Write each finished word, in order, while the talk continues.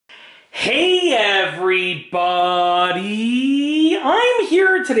Hey everybody! I'm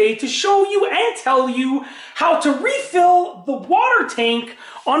here today to show you and tell you how to refill the water tank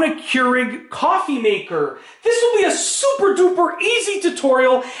on a Keurig coffee maker. This will be a super duper easy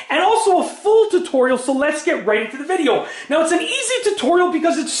tutorial and also a full tutorial, so let's get right into the video. Now it's an easy tutorial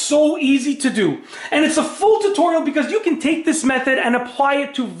because it's so easy to do. And it's a full tutorial because you can take this method and apply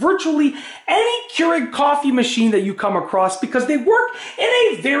it to virtually any Keurig coffee machine that you come across because they work in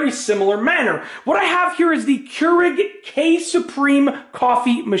a very similar manner. What I have here is the Keurig K Supreme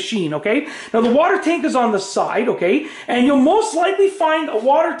coffee machine, okay? Now the water tank is on the side, okay? And you'll most likely find a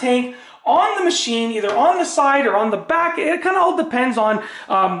water tank on the machine, either on the side or on the back. It kind of all depends on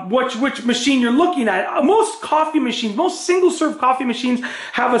which machine you're looking at. Most coffee machines, most single-serve coffee machines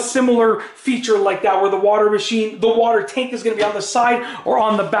have a similar feature like that, where the water tank is going to be on the side or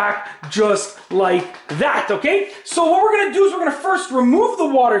on the back, just like that, okay? So what we're going to do is we're going to first remove the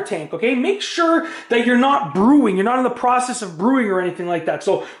water tank, okay? Make sure that you're not brewing, you're not in the process of brewing or anything like that.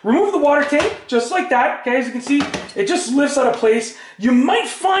 So remove the water tank, just like that, okay? As you can see, it just lifts out of place. You might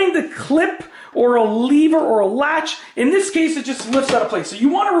find the clip or a lever or a latch. In this case, it just lifts out of place. So you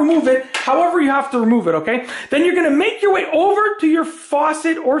want to remove it however you have to remove it, okay? Then you're going to make your way over to your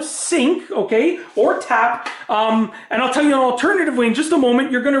faucet or sink, okay, or tap. And I'll tell you an alternative way in just a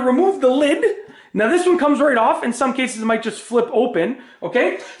moment. You're going to remove the lid. Now this one comes right off. In some cases, it might just flip open,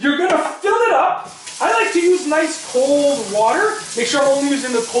 okay? You're going to fill it up. I like to use nice cold water. Make sure I'm only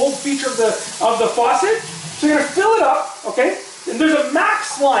using the cold feature of the faucet. So you're going to fill it up, okay? And there's a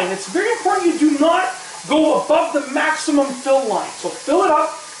max line. It's very important you do not go above the maximum fill line. So fill it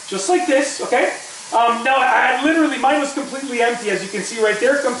up just like this, okay? Now, mine was completely empty, as you can see right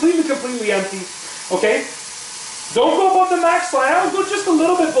there. Completely empty, okay? Don't go above the max line. I would go just a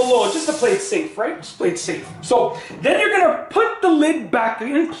little bit below, just to play it safe, right? Just play it safe. So then you're going to put the lid back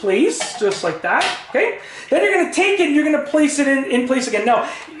in place, just like that, okay? Then you're going to take it and you're going to place it in place again.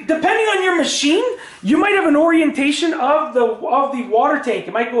 Now, depending on your machine, you might have an orientation of the water tank.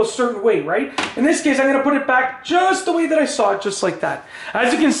 It might go a certain way, right? In this case, I'm going to put it back just the way that I saw it, just like that.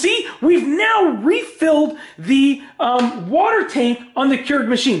 As you can see, we've now refilled the water tank on the Keurig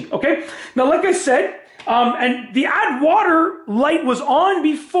machine, okay? Now, like I said, and the add water light was on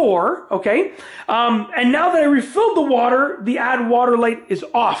before, okay? And now that I refilled the water, the add water light is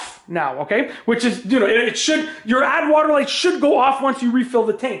off now, okay? Which is, you know, your add water light should go off once you refill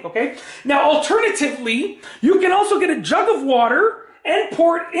the tank, okay? Now, alternatively, you can also get a jug of water and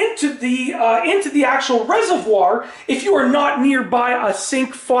pour it into the actual reservoir if you are not nearby a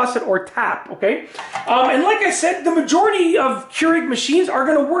sink, faucet, or tap, okay? And like I said, the majority of Keurig machines are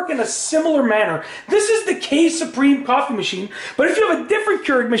going to work in a similar manner. This is the K Supreme coffee machine, but if you have a different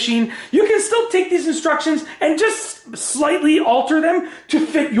Keurig machine, you can still take these instructions and just slightly alter them to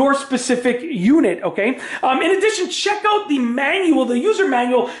fit your specific unit, okay? In addition, check out the manual, the user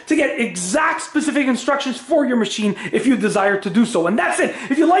manual, to get exact specific instructions for your machine if you desire to do so. And that's it.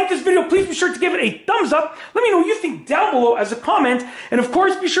 If you like this video, please be sure to give it a thumbs up. Let me know what you think down below as a comment. And of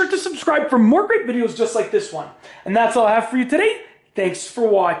course, be sure to subscribe for more great videos just like this one. And that's all I have for you today. Thanks for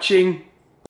watching.